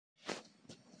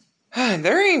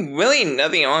There ain't really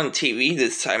nothing on TV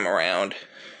this time around.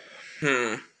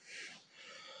 I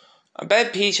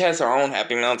bet Peach has her own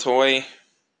Happy Meal toy.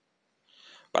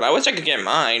 But I wish I could get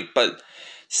mine. But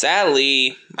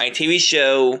sadly, my TV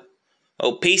show,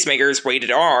 Peacemaker is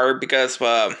rated R because,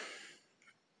 the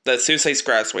Suicide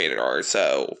Squad's rated R.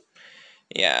 So,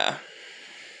 yeah.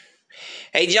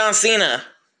 Hey, John Cena.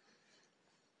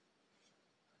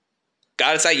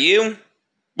 God, is that you?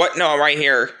 What? No, I'm right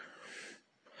here.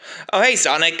 Oh, hey,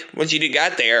 Sonic. What you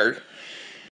got there?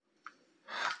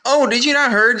 Oh, did you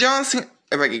not hear, John Cena?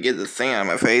 If I could get this thing out of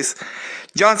my face.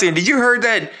 John Cena, did you heard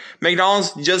that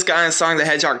McDonald's just got a Sonic the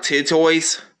Hedgehog 2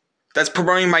 toys? That's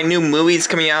promoting my new movies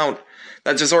coming out.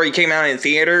 That just already came out in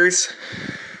theaters?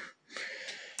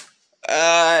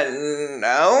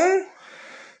 No?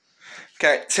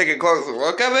 Okay, take a closer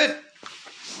look of it?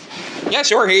 Yeah,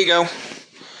 sure, here you go.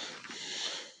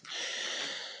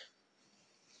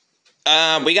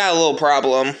 We got a little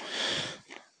problem.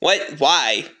 What?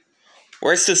 Why?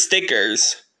 Where's the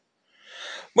stickers?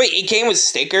 Wait, it came with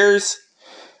stickers?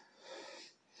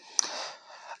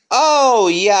 Oh,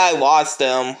 yeah, I lost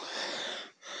them.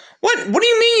 What do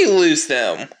you mean you lose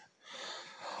them?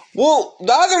 Well,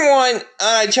 the other one,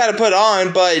 I tried to put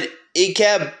on, but it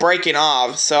kept breaking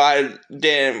off, so I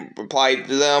didn't reply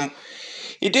to them.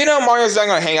 You do know Mario's not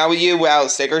gonna hang out with you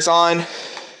without stickers on?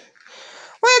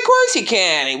 Well, of course he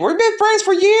can. We've been friends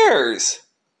for years.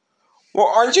 Well,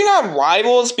 aren't you not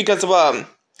rivals because of,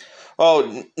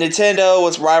 Nintendo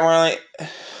was rivaling,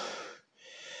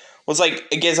 was like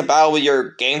against a battle with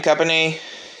your game company?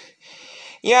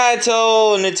 Yeah,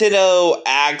 until Nintendo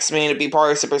asked me to be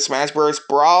part of Super Smash Bros.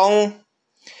 Brawl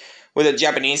with a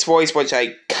Japanese voice, which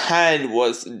I kind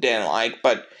of didn't like,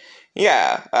 but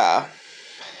yeah,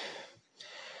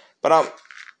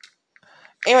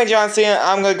 anyway, John Cena,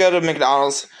 I'm gonna go to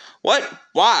McDonald's. What?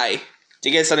 Why?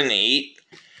 To get something to eat?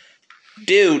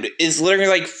 Dude, it's literally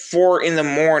like 4 in the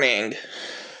morning.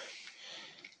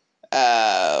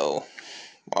 Oh.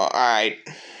 Well, alright.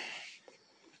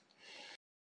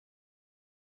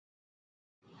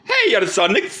 Hey, you're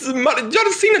Sonic.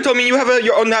 John Cena told me you have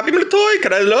your own Happy Meal toy.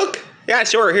 Can I look? Yeah,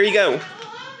 sure. Here you go.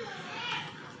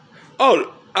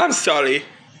 Oh, I'm sorry.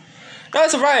 No,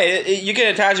 it's alright. You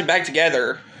can attach it back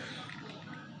together.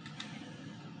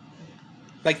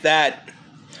 Like that.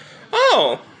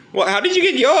 Oh, well, how did you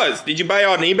get yours? Did you buy it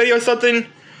on eBay or something?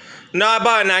 No, I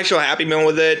bought an actual Happy Meal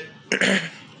with it.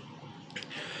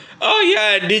 Oh,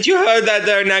 yeah, did you hear that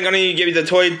they're not going to give you the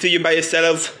toy to you by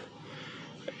yourself?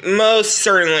 Most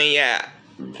certainly, yeah.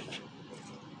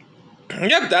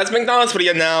 Yep, that's McDonald's for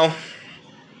you now.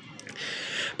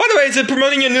 By the way, is it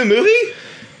promoting your new movie?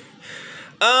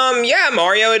 Yeah,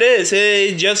 Mario, it is.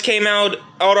 It just came out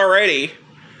already.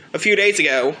 A few days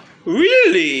ago.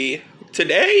 Really?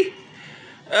 Today?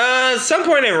 Some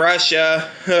point in Russia,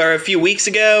 or a few weeks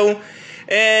ago,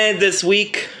 and this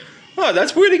week. Oh,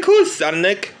 that's really cool,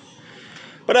 Sonic.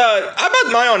 But, I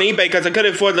bought mine on eBay because I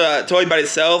couldn't afford the toy by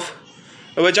itself.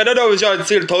 Which, I don't know if John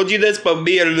Cena told you this, but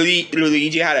me and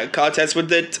Luigi had a contest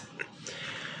with it.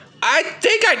 I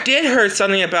think I did hear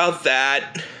something about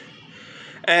that.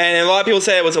 And a lot of people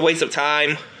say it was a waste of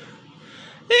time.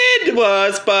 It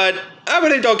was, but I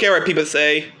really don't care what people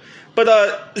say.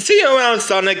 But, see you around,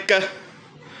 Sonic.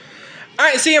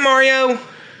 Alright, see you, Mario.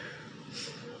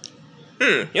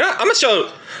 You know, I'm gonna show...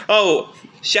 Oh,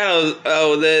 Shadow...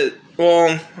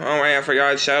 Alright, I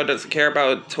forgot. Shadow doesn't care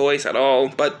about toys at all,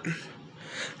 but...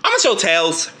 I'm gonna show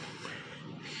Tails.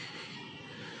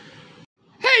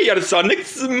 Hey, you're Sonic.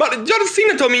 John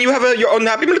Cena told me you have your own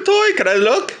Happy Meal toy. Can I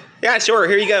look? Yeah, sure.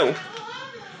 Here you go.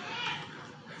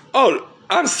 Oh,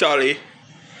 I'm sorry.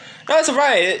 No, it's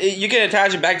alright. You can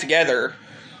attach it back together.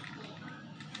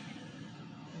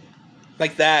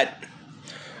 Like that.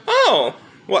 Oh,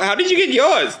 well, how did you get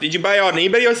yours? Did you buy it on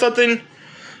eBay or something?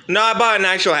 No, I bought an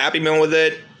actual Happy Meal with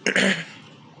it.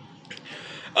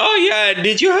 Oh, yeah,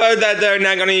 did you hear that they're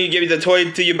not going to give you the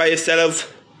toy to you by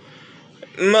yourself?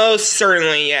 Most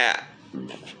certainly, yeah.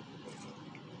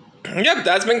 Yep,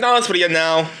 that's McDonald's for you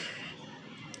now.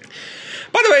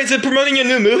 By the way, is it promoting your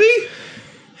new movie?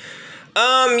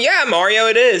 Yeah, Mario,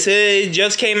 it is. It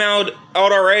just came out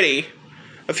already.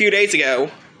 A few days ago.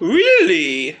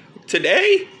 Really?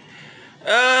 Today?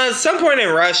 Some point in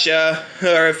Russia,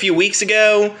 or a few weeks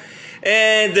ago,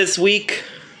 and this week.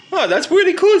 Oh, that's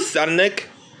really cool, Sonic.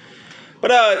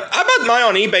 But, I bought mine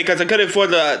on eBay because I couldn't afford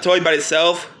the toy by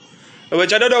itself.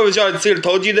 Which, I don't know if John Cena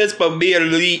told you this, but me and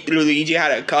Luigi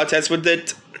had a contest with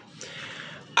it.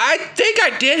 I think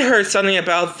I did hear something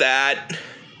about that.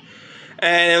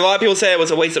 And a lot of people say it was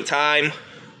a waste of time.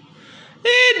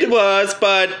 It was,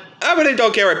 but I really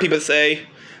don't care what people say.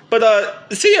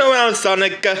 But, see you around,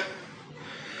 Sonic.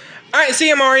 Alright, see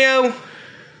you, Mario.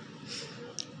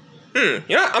 You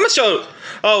know, I'm gonna show...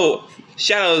 Oh,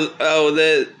 Shadow...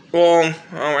 Well,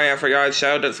 alright, I forgot.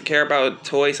 Shadow doesn't care about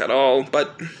toys at all,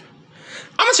 but... I'm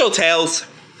gonna show Tails.